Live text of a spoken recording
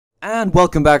And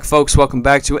welcome back, folks. Welcome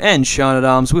back to Enchanted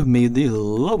Arms with me,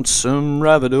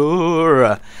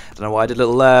 TheLonesomeRavidor. Don't know why I did a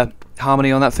little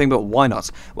harmony on that thing, but why not?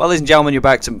 Well, ladies and gentlemen,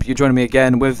 you're joining me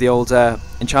again with the old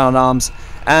Enchanted Arms.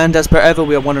 And as per ever,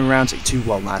 we are wandering around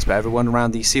wandering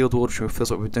around the sealed world, which feels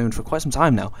like we've been doing for quite some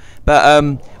time now. But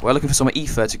we're looking for some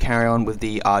ether to carry on with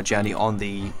our journey on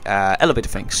the elevator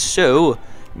thing. So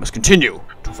we must continue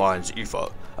to find the ether.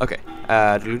 Okay,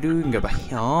 we can go back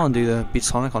here and do the beat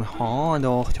sonic on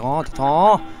that'll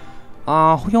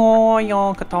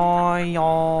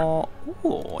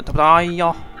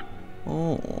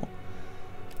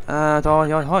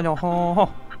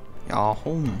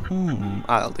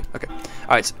do. Okay,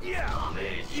 alright.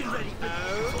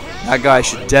 That guy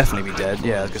should definitely be dead.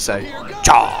 Yeah, I was gonna say.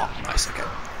 Cha! Nice, okay.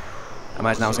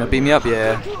 Imagine that was gonna beat me up,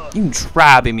 yeah. You can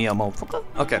try beat me up, motherfucker.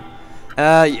 Okay.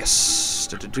 Yes.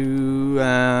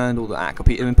 And all the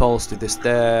competing impulse, do this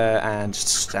there, and just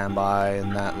stand by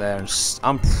and that there. And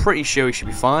I'm pretty sure we should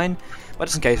be fine, but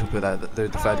just in case, we'll put the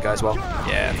third guy as well.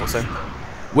 Yeah, I thought so.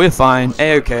 We're fine.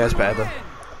 A-okay as per ever.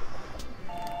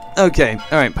 Okay,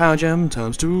 alright, power gem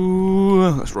times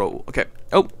 2. Let's roll. Okay.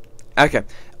 Oh, okay.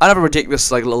 I have a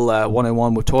ridiculous little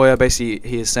 101 with Toya. Basically,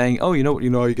 he is saying, oh, you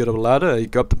get up a ladder, you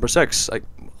go up to press X. Like,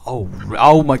 oh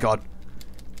my god.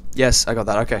 Yes, I got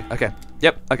that. Okay.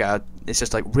 Yep, okay. It's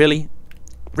just like, really?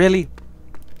 I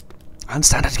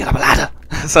understand how to get up a ladder.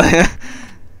 So,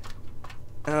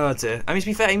 oh dear. I mean, to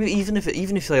be fair, even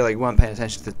if they weren't paying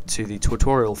attention to the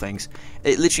tutorial things,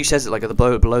 it literally says it like at the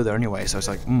below there anyway. So it's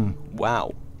like,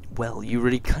 wow. Well, you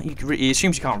really can't. It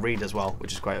assumes you can't read as well,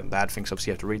 which is quite a bad thing. So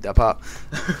obviously you have to read that part.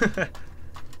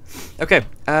 Okay.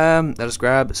 Let us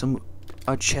grab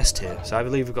a chest here. So I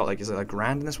believe we've got is it a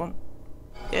grand in this one?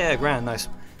 Yeah, grand. Nice.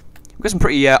 We've got some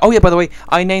pretty, oh yeah, by the way,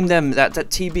 I named them, that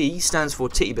TB stands for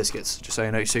Titty Biscuits, just so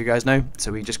you know, so you guys know.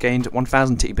 So we just gained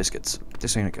 1,000 Titty Biscuits,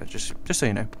 just so you know, just so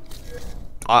you know.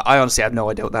 I honestly have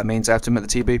no idea what that means. I have to admit,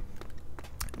 the TB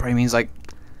probably means I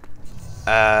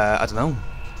don't know,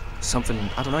 something,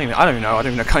 I don't even know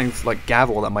kind of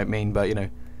gather what that might mean, but you know,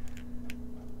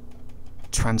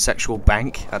 transsexual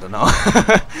bank, I don't know.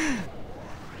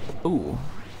 Ooh,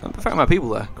 I'm a fair amount of people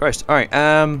there, Christ. Alright,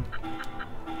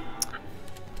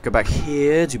 go back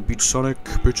here, do Beat Sonic,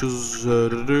 bitches,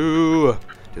 do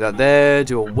that there,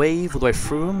 do a wave all the way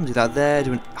through them, do that there,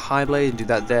 do a high blade, and do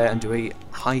that there, and do a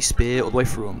high spear all the way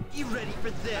through them.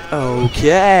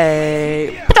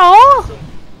 Okay.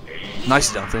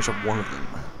 Nicely done, finish off one of them.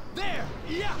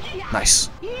 Nice.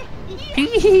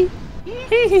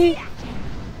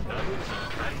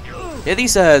 Yeah,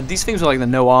 these things are like the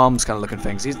no arms kind of looking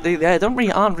things. They aren't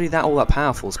really all that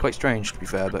powerful. It's quite strange, to be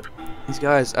fair, but these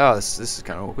guys, oh, this is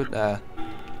kind of awkward.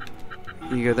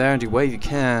 You go there and do wave, you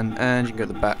can, and you can go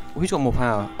to the back. Who's got more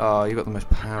power? Oh, you got the most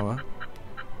power.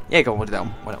 Yeah, go on, we'll do that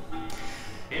one. Why not?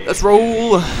 Let's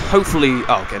roll. Hopefully,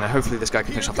 oh, okay, now hopefully this guy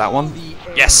can finish off that one.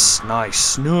 Yes,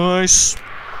 nice.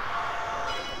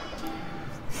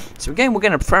 So again, we're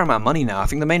getting a fair amount of money now. I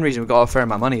think the main reason we got a fair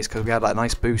amount of money is because we had that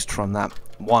nice boost from that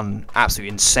one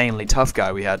absolutely insanely tough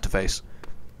guy we had to face.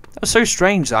 That was so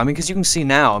strange though. I mean, because you can see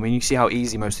now, you see how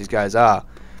easy most of these guys are.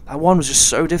 That one was just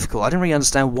so difficult. I didn't really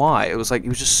understand why. It was like, he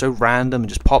was just so random and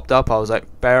just popped up. I was like,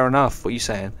 fair enough, what are you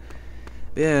saying?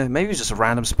 But yeah, maybe it was just a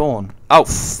random spawn. Oh,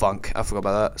 funk. I forgot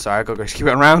about that. Sorry, I gotta keep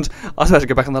it around. I was about to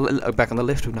go back on the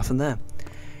lift with nothing there.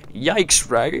 Yikes,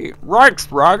 Raggy.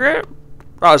 Right, Raggy.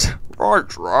 Right,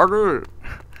 Raggy.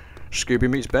 Scooby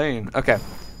meets Bane. Okay.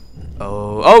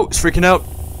 Oh, it's freaking out.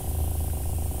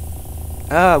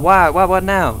 What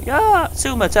now? Yeah,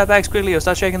 Suma, tap X quickly or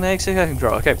start shaking the X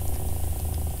control. Okay.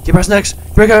 Keep pressing X.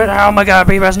 Oh my god,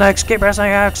 keep pressing X. Keep pressing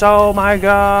X. Oh my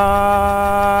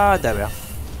god. There we are.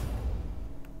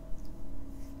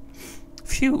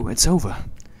 Phew, it's over.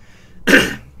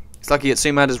 It's lucky that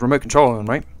Suma had his remote control on,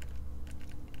 right?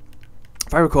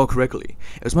 If I recall correctly,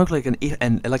 it was more like an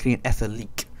ether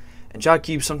leak. And Jar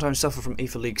cubes sometimes suffer from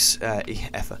ether leaks, which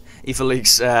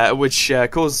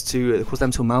cause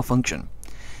them to malfunction.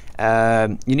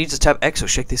 You need to tap X or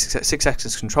shake the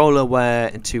 6-axis controller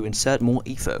to insert more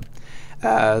ether.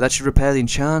 That should repair the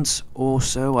enchant, or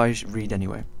so I read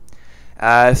anyway.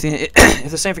 If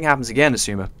the same thing happens again,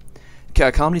 Asuma,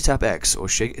 calmly tap X or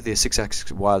shake the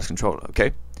 6-axis wireless controller.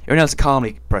 Okay, you're only able to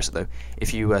calmly press it though.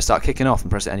 If you start kicking off and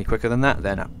press it any quicker than that,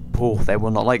 then they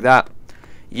will not like that.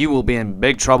 You will be in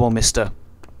big trouble, mister.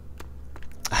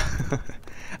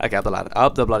 Okay, up the ladder.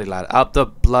 Up the bloody ladder. Up the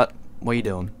blood. What are you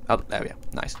doing? Up. There we go.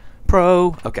 Nice.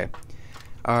 Pro. Okay.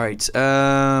 Alright.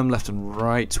 Left and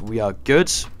right. We are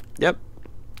good. Yep.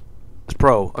 It's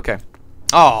pro. Okay.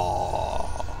 Oh.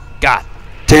 God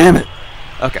damn it.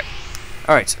 Okay.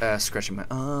 Alright, scratching my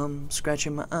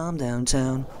arm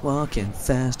downtown, walking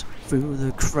fast through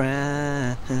the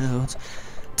crowds.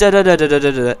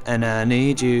 Da-da-da-da-da-da-da, and I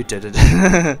need you.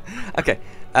 Da-da-da. Okay,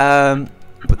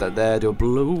 put that there, do a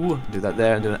blow, do that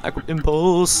there, and do an acro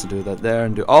impulse, do that there,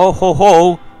 and do oh ho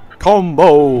ho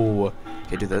combo.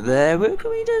 Okay, do that there. Where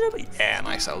can we do that? Yeah,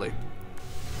 nice, I'll do.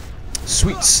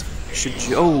 Sweets. Should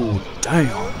you? Oh, damn.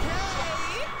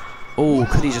 Oh,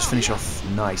 could he just finish off?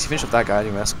 Nice. He finished off that guy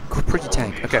anyway. That's pretty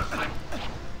tank. Okay.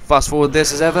 Fast forward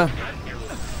this as ever.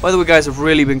 By the way, guys, I've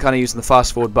really been kind of using the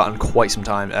fast forward button quite some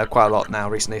time, quite a lot now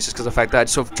recently. It's just because of the fact that I'm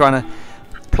sort of trying to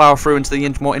plow through into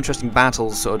the more interesting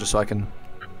battles, sort of just so I can,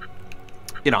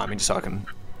 you know, I mean, just so I can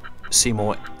see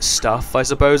more stuff, I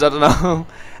suppose. I don't know.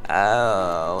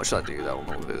 What should I do? That one.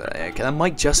 We'll do that. Okay, I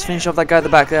might just finish off that guy at the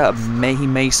back there. He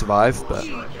may survive, but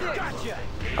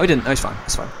oh, he didn't. No, he's fine.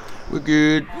 That's fine. We're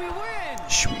good.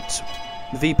 Sweet.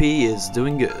 The VP is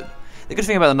doing good. The good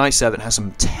thing about the Night Servant, it has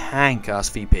some tank-ass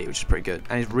VP, which is pretty good.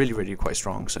 And he's really, really quite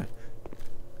strong, so.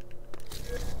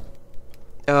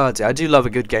 Oh dear, I do love a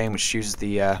good game which uses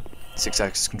the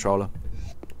 6-axis controller.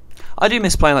 I do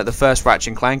miss playing like the first Ratchet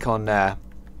and Clank on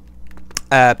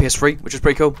PS3, which is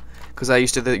pretty cool. Because I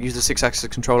used to use the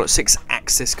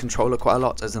 6-axis controller quite a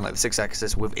lot, as in like the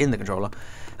 6-axis within the controller.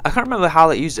 I can't remember how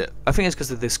they used it. I think it's because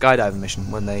of the skydiving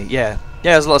mission when they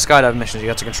there's a lot of skydiving missions. You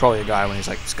have to control your guy when he's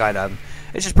like skydiving.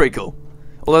 It's just pretty cool.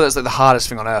 Although that's like the hardest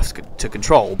thing on earth to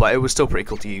control, but it was still pretty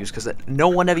cool to use because no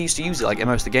one ever used to use it like in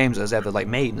most of the games that was ever like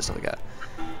made and stuff like that.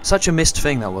 Such a missed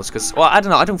thing that was because well I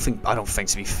don't know I don't think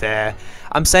to be fair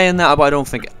I'm saying that but I don't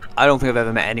think I've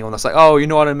ever met anyone that's like oh you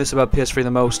know what I miss about PS3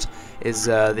 the most is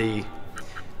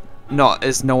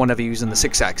no one ever using the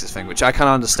 6-axis thing, which I kind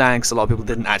of understand because a lot of people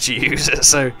didn't actually use it.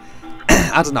 So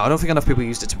I don't know. I don't think enough people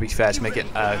used it to be fair to make it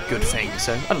a good thing.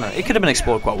 So I don't know. It could have been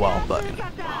explored quite well, but you know.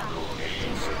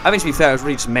 I mean to be fair, it was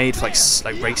really just made for like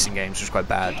racing games, which is quite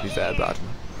bad to be fair. But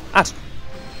I don't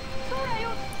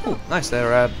know. Oh, nice.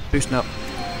 They're boosting up.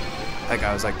 That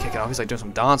guy was like kicking off. He's like doing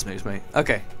some dance moves, mate.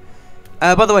 Okay.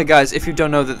 By the way, guys, if you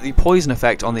don't know that the poison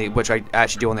effect on which I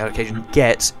actually do on the odd occasion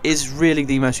get is really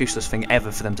the most useless thing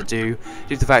ever for them to do,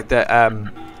 due to the fact that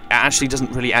it actually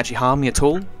doesn't really harm me at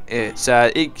all. It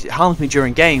harms me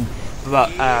during game, but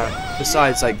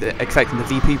besides like affecting the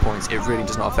VP points, it really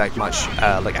does not affect much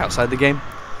like outside the game.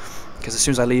 Because as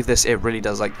soon as I leave this, it really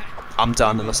does like I'm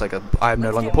done unless like I am no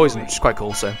longer poisoned, which is quite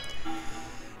cool. So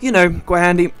you know, quite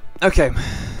handy. Okay,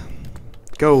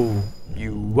 go.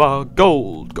 You are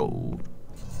gold, gold.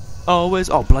 Always.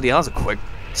 Oh bloody hell, that was a quick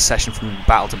session from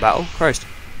battle to battle. Christ.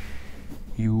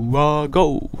 You are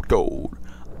gold, gold.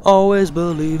 Always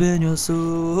believe in your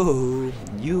soul.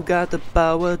 You got the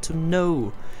power to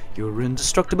know you're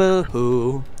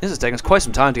indestructible. This is taking us quite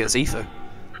some time to get this ether.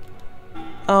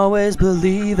 Always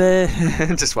believe it.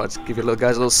 Just want to give you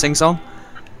guys a little sing song.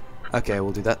 Okay,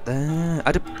 we'll do that there.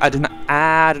 I do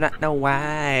not know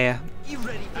why.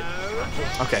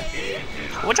 Okay.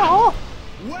 What's all?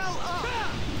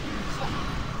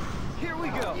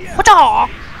 What's all?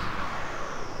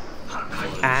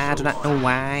 I do not know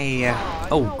why.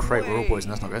 Oh, great, we're all poison,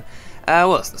 that's not good.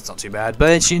 Well, that's not too bad,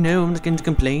 but you know, I'm not going to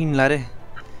complain, laddie.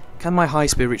 Can my high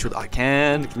speed reach with... I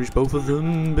can reach both of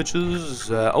them,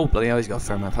 bitches. Oh, bloody hell, he's got a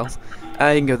fair amount of health.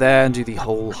 You can go there and do the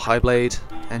whole high blade,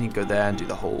 and you can go there and do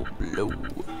the whole blow.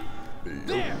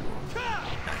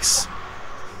 Nice.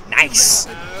 Nice!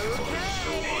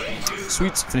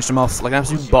 Sweet, finished him off like an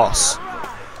absolute boss.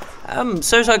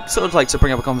 So I'd sort of like to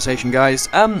bring up a conversation, guys.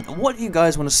 What do you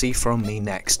guys want to see from me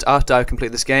next after I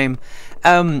complete this game?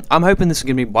 I'm hoping this is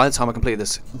going to be by the time I complete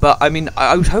this. But I mean,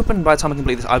 I was hoping by the time I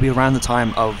complete this, I'd be around the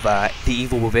time of The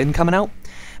Evil Within coming out.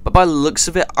 But by the looks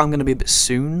of it, I'm going to be a bit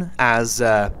soon. I'm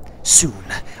going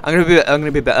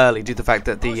to be a bit early due to the fact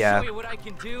that the I'll show you what I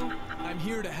can do. I'm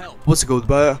here to help. What's it called,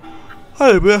 bear?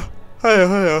 Hey, bear.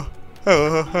 Hey.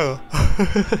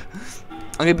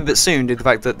 I'm gonna be a bit soon due to the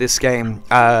fact that this game,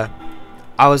 I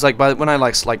was like, when I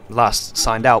last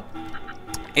signed out,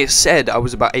 it said I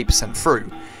was about 8%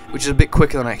 through, which is a bit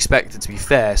quicker than I expected, to be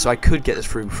fair. So I could get this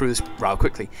through this rather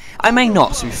quickly. I may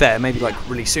not, to be fair, maybe like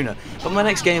really sooner. But my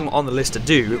next game on the list to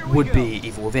do would be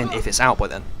Evil Within if it's out by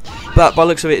then. But by the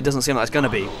looks of it, it doesn't seem like it's gonna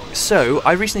be. So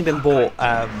I recently been bought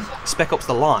Spec Ops: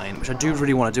 The Line, which I do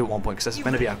really want to do at one point because it's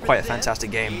going to be quite a fantastic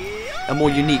game, and more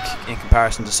unique in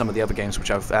comparison to some of the other games which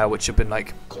have been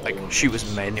like shooters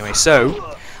been made anyway.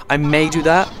 So I may do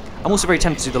that. I'm also very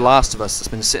tempted to do The Last of Us. That's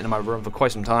been sitting in my room for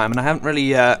quite some time, and I haven't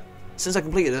really since I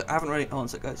completed it. I haven't really. Hold on a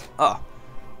sec, guys. Oh.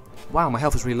 Wow, my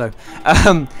health is really low.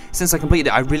 Since I completed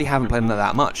it, I really haven't played it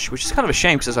that much, which is kind of a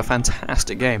shame because it's a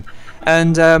fantastic game.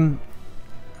 And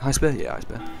High Spear? Yeah, High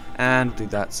Spear. And we'll do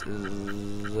that.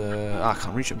 I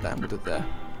can't reach him. Damn, we'll do it there.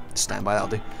 Stand by, that'll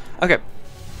do. Okay.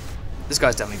 This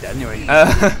guy's definitely dead anyway.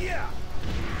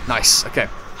 Nice. Okay.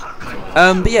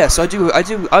 But yeah, so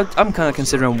I'm kind of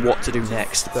considering what to do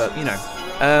next. But you know,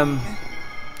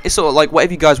 it's sort of like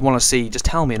whatever you guys want to see, just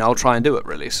tell me and I'll try and do it.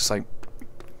 Really, it's just like.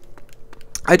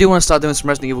 I do want to start doing some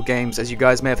Resident Evil games. As you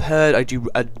guys may have heard, I do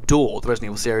adore the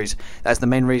Resident Evil series. That's the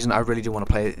main reason I really do want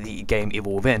to play the game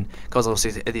Evil Within, because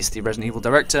obviously it is the Resident Evil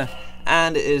director,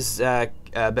 and it is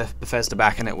Bethesda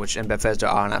backing it, and Bethesda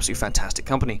are an absolutely fantastic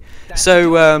company.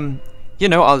 So, you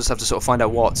know, I'll just have to sort of find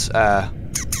out what I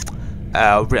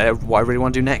really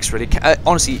want to do next. Really,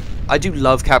 honestly, I do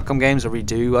love Capcom games. I really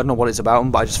do. I don't know what it's about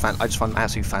them, but I just find them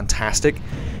absolutely fantastic.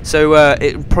 So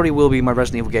it probably will be my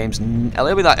Resident Evil games.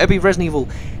 It'll be Resident Evil.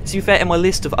 To be fair, in my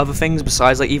list of other things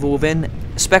besides like Evil Within,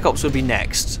 Spec Ops would be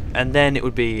next, and then it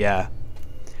would be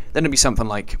something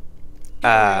like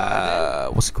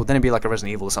what's it called? Then it'd be like a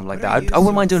Resident Evil or something like that. I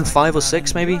wouldn't mind doing 5 or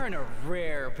 6 maybe. You're in a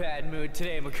rare bad mood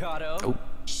today, Mikado. Oh.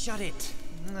 Shut it.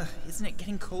 Isn't it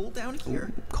getting cold down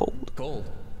here? Cold. Cold.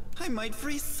 I might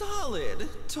freeze solid.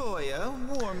 Toya,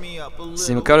 warm me up a little.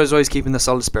 See, Mikado's always keeping the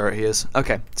solid spirit he is.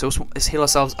 Okay, so let's heal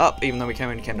ourselves up, even though we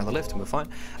came down the lift and we're fine.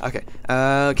 Okay,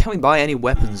 can we buy any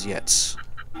weapons yet?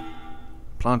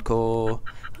 Plant core.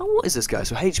 Oh, what is this guy?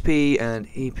 So HP and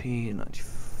EP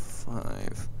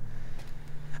 95.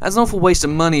 That's an awful waste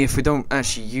of money if we don't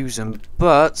actually use him.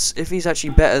 But if he's actually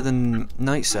better than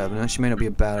Night 7, it actually may not be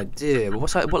a bad idea. But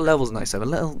what level is Night 7?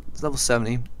 Level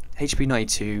 70, HP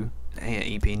 92.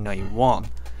 EP 91.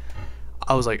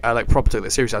 I proper took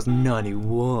that seriously. I was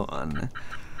 91.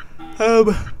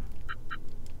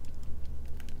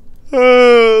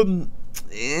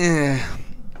 Yeah.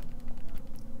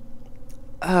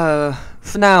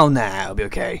 For now, it'll be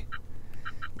okay.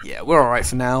 Yeah, we're alright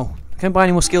for now. Can I buy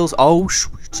any more skills? Oh,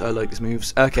 sweet. I like these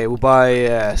moves. Okay, we'll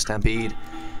buy Stampede.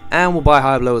 And we'll buy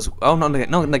High Blow as well. Oh, not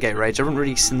Negate Rage. I haven't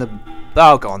really seen the.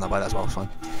 Oh, go on, I'll buy that as well. It's fine.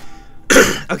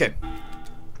 Okay.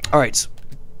 Alright.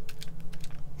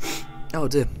 Oh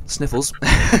dear. Sniffles.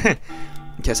 Okay,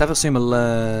 so have Asuma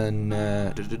learn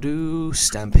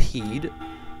Stampede.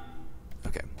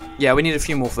 Okay. Yeah, we need a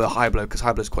few more for High Blow, because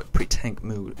High Blow is quite a pretty tank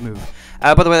move.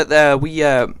 By the way,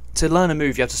 to learn a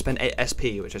move you have to spend 8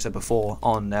 SP, which I said before,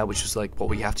 on which is like what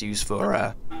we have to use for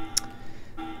what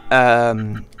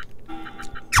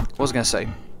was I gonna say?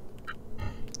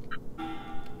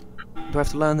 Do I have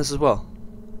to learn this as well?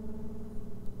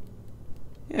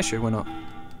 Yeah, sure, why not?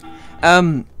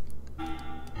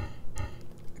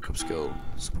 Equip skill,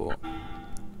 support.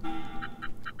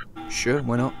 Sure,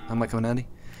 why not? That might come in handy.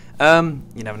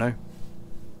 You never know.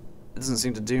 It doesn't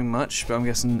seem to do much, but I'm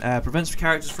guessing prevents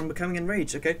characters from becoming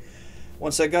enraged. Okay,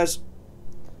 one sec, guys.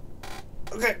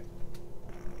 Okay.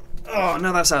 Oh,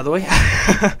 now that's out of the way.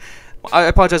 I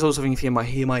apologise also if you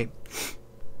hear my.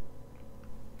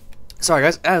 Sorry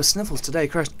guys, sniffles today,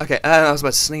 Christ. Okay, I was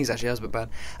about to sneeze actually, that was a bit bad.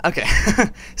 Okay,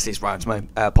 sneeze right into my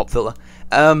pop filter.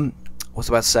 What's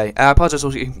I about to say? I apologise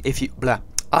also if you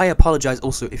I apologise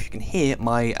also if you can hear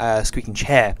my squeaking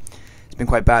chair. It's been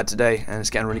quite bad today, and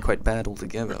it's getting really quite bad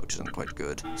altogether, which isn't quite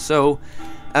good. So,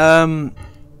 what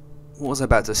was I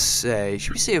about to say?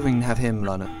 Should we see if we can have him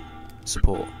learn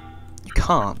support? You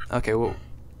can't. Okay, well,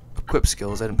 equip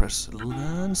skills. I didn't press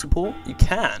learn support. You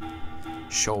can.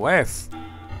 Sure if.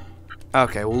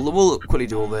 Okay, well, we'll quickly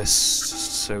do all this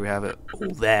so we have it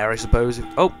all there, I suppose.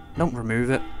 Oh, don't remove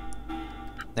it.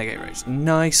 Negate Rage.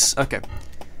 Nice. Okay.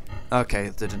 Okay.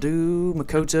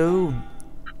 Makoto.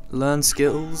 Learn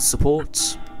skills.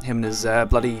 Support. Him and his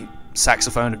bloody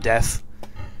saxophone of death.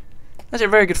 That's a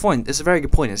very good point. It's a very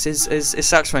good point. His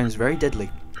saxophone is very deadly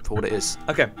for what it is.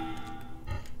 Okay.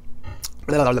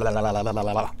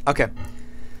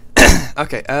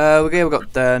 Okay. Okay. We've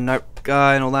got the note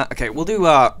guy and all that. Okay, we'll do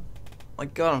my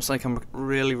god, I'm like I'm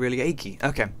really achy.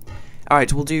 Okay.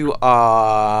 Alright, we'll do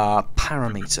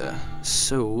parameter.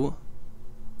 So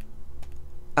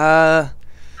I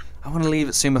want to leave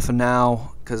it Suma for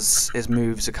now because his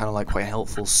moves are kind of like quite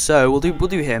helpful. So we'll do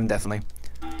him definitely.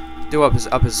 Do up his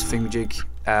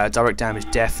thingamajig. Direct damage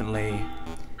definitely.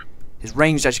 His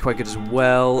range is actually quite good as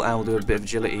well, and we'll do a bit of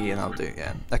agility, and I'll do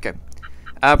okay.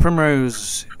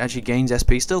 Primrose actually gains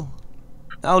SP still.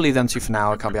 I'll leave them two for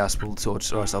now. I can't be asked to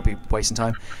torch, or else I'll be wasting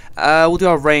time. We'll do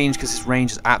our range because his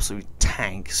range is absolutely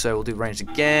tank. So we'll do range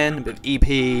again, a bit of EP,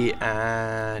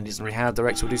 and he doesn't really have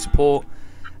direct, so we'll do support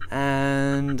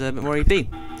and a bit more EP.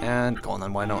 And go on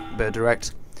then, why not? A bit of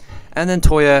direct. And then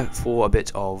Toya for a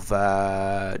bit of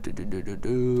HP,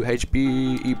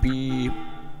 EP,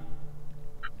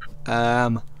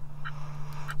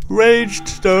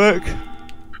 ranged direct.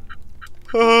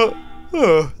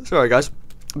 Sorry guys,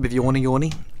 a bit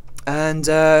yawny. And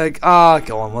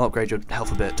go on, we'll upgrade your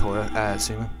health a bit, Toya,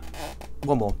 Suma.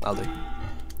 One more, I'll do.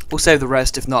 We'll save the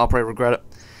rest, if not I'll probably regret it.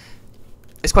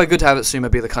 It's quite good to have Suma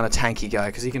be the kind of tanky guy,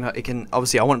 because he can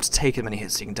obviously I want him to take as many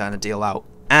hits as he can down and deal out.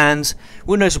 And,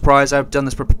 with no surprise, I've done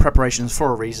this preparations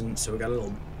for a reason, so we got a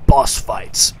little boss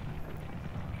fights.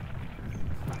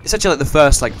 It's actually like the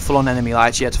first like full-on enemy I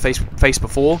actually had to face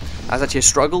before. That was actually a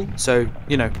struggle, so,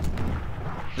 you know.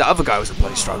 The other guy was a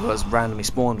bloody struggle, I was randomly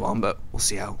spawned one, but we'll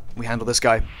see how we handle this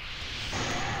guy.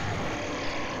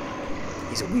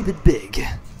 He's a wee bit big.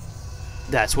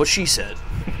 That's what she said.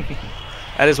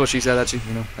 That is what she said, actually,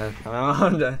 you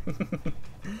know.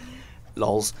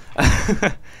 Lols.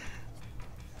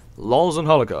 Lols and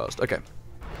Holocaust. Okay.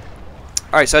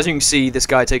 Alright, so as you can see, this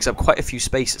guy takes up quite a few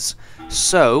spaces.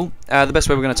 So, the best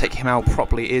way we're going to take him out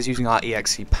properly is using our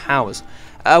EXE powers.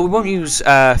 We won't use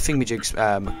Thingamajigs,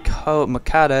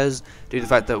 Makadas, due to the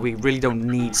fact that we really don't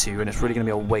need to, and it's really going to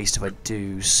be a waste if I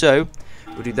do. So,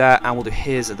 we'll do that, and we'll do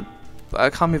his at the... I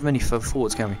can't move him any further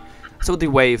forwards, can we? So we'll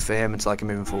do wave for him until I can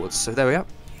move him forwards. So there we are.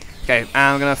 Okay, and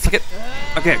I'm going to flick it.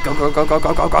 Okay, go.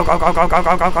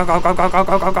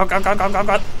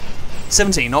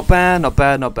 17, not bad.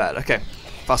 Okay,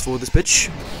 fast forward this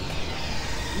bitch.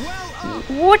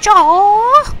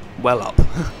 Well up.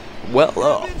 Well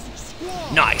up.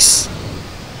 Nice.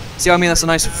 See what I mean? That's a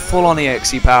nice full-on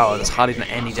EXE power. There's hardly even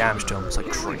any damage to him. It's like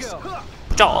crazy.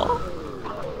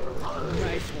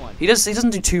 He doesn't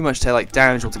do too much to like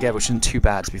damage altogether, which isn't too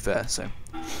bad to be fair. So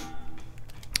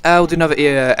we'll do another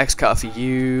X cutter for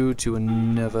you. Do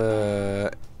another.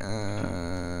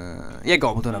 Yeah, go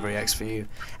on. We'll do another EX for you,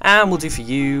 and we'll do for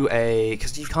you a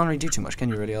because you can't really do too much, can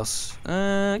you? Really else? Go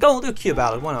on. We'll do a Q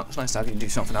ballad. Why not? It's nice to have you do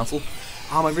something helpful.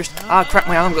 Oh, my wrist. Ah, crap,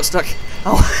 my arm got stuck.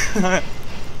 Oh.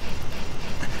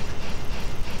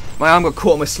 My arm got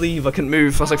caught on my sleeve. I couldn't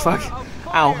move. I was like, fuck.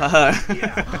 Ow.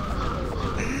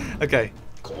 Okay.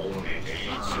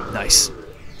 Nice.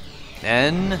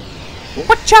 Then.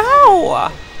 Watch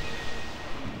out!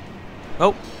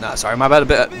 Oh, no, sorry, my bad. A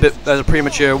bit. There's a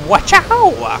premature. Watch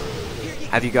out!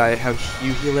 Have you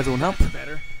heal everyone up?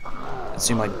 It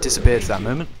seemed like disappeared for that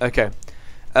moment. Okay.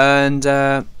 And,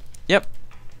 yep.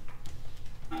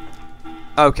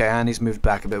 Okay, and he's moved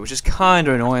back a bit, which is kind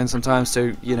of annoying sometimes,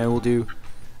 so, you know, we'll do...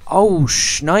 Oh,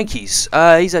 shnikes.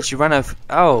 He's actually run out of...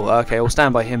 Oh, okay, we'll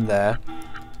stand by him there.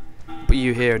 Put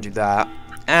you here and do that.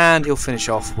 And he'll finish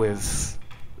off with...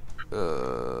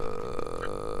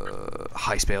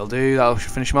 high speed will do. That'll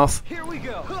finish him off. Here we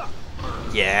go.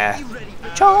 Yeah.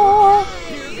 Cha!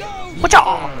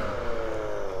 Cha!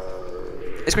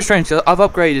 It's quite strange, because I've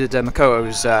upgraded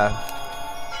Makoto's...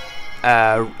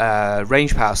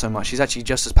 range power so much. He's actually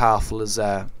just as powerful as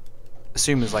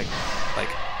Asuma's like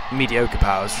mediocre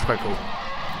powers, which is quite cool.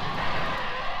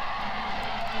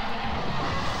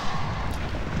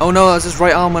 Oh no, that's his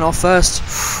right arm went off first.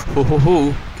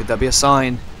 Could that be a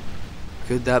sign?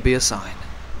 Could that be a sign?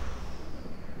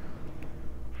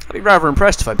 I'd be rather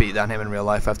impressed if I beat down him in real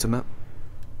life, I have to admit.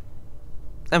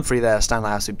 Them three there stand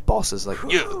like absolute bosses, like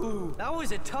yeah. That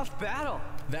was a tough battle.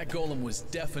 That golem was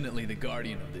definitely the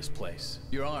guardian of this place.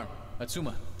 Your arm,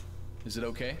 Atsuma. Is it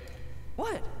okay?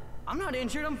 What? I'm not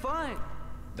injured, I'm fine.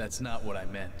 That's not what I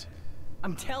meant.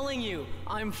 I'm telling you,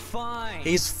 I'm fine.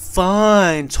 He's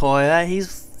fine, Toya.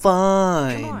 He's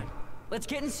fine. Come on, let's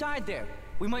get inside there.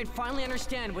 We might finally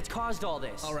understand what's caused all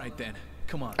this. All right then,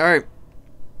 come on. All right.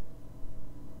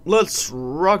 Let's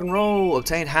rock and roll.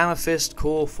 Obtain Hammer Fist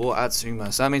core for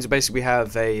Atsuma. So that means basically we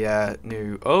have a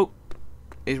new... Oh,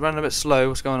 he's running a bit slow.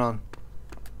 What's going on?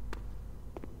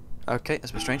 Okay,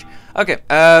 that's a bit strange. Okay,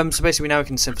 so basically now we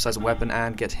can synthesize a weapon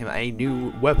and get him a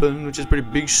new weapon, which is pretty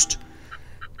beast.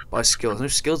 Buy skills. No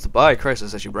skills to buy. Christ,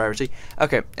 that's actually rarity.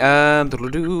 Okay, we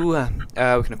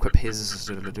can equip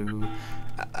his weapon.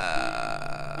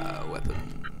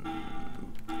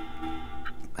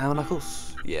 Hammer Knuckles.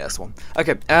 Yeah, that's the one.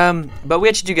 Okay, but we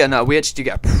actually do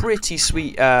get a pretty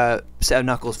sweet set of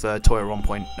knuckles for Toya at one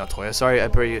point. Not Toya, sorry, a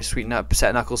pretty sweet set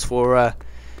of knuckles for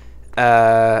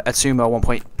Atsuma at one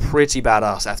point. Pretty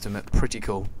badass, I have to admit. Pretty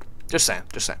cool. Just saying.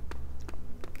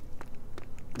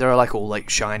 They're like all like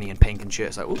shiny and pink and shit.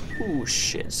 It's like, ooh,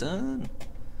 shit, son.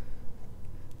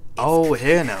 Oh, we're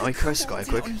here now. Hey, Christ, guy,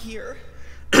 quick.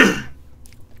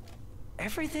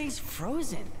 Everything's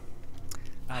frozen.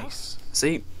 Ice.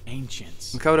 See,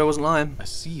 Ancients. Makoto wasn't lying. A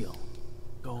seal.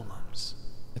 Golems.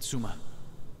 Atsuma.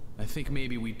 I think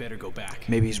maybe we better go back.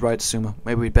 Maybe he's right, Atsuma.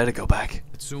 Maybe we'd better go back.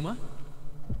 Atsuma?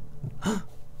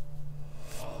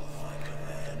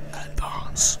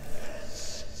 Advance.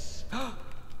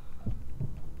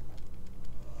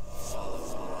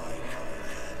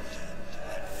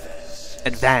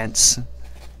 advance.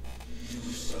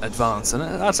 Advance, and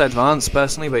that's advanced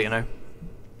personally, but you know.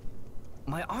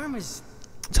 My arm is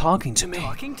Talking to me.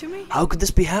 talking to me? How could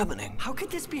this be happening? How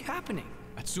could this be happening?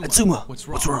 Atsuma, what's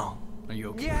wrong? Are you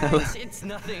okay? Yeah, it's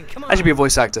nothing. Come on. I should be a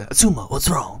voice actor. Atsuma, what's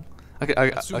wrong? I could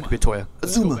be a Toya.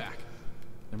 Let's go Atsuma. back.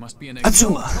 There must be an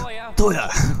Atsuma. Toya.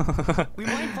 Toya. We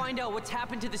might find out what's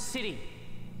happened to the city.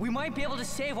 We might be able to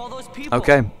save all those people.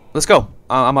 Okay, let's go.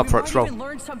 I'm up for it. We Let's might roll. even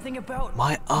learn something about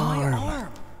My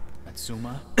arm.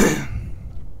 Atsuma?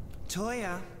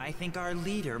 Toya, I think our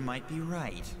leader might be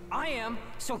right. I am,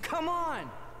 so come on.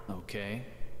 Okay.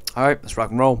 Alright, let's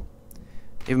rock and roll.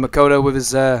 Even Makoto with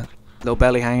his little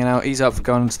belly hanging out, he's up for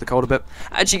going into the cold a bit.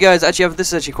 Actually, guys, this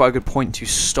is actually quite a good point to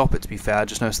stop it, to be fair. I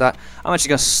just noticed that. I'm actually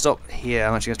going to stop here.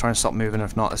 I'm actually going to try and stop moving.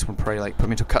 If not, this will probably like put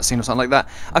me into a cutscene or something like that.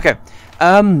 Okay.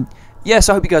 Yeah,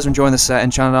 so I hope you guys are enjoying this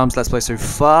Enchanted Arms Let's Play so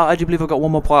far. I do believe I've got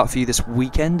one more part for you this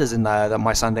weekend, as in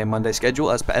my Sunday and Monday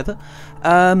schedule, as per ever.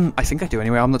 I think I do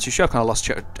anyway. I'm not too sure. I've kind of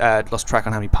lost track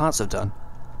on how many parts I've done.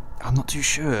 I'm not too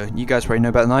sure. You guys probably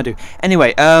know better than I do.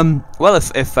 Anyway, well,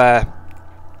 if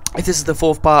this is the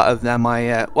fourth part of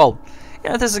my, well,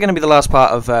 yeah, if this is going to be the last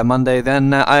part of Monday,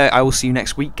 then I will see you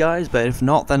next week, guys. But if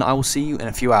not, then I will see you in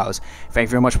a few hours. Thank you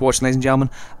very much for watching, ladies and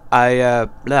gentlemen.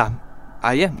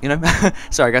 Yeah, you know,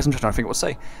 sorry guys, I'm just trying to think what to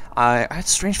say. I had a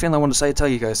strange feeling I wanted to tell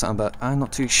you guys something, but I'm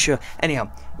not too sure. Anyhow,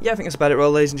 yeah, I think that's about it,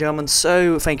 ladies and gentlemen.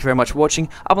 So, thank you very much for watching.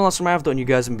 I've been TheLonesomeRavidor, and you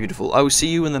guys have been beautiful. I will see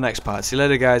you in the next part. See you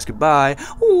later, guys. Goodbye.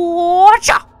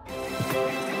 Watcha!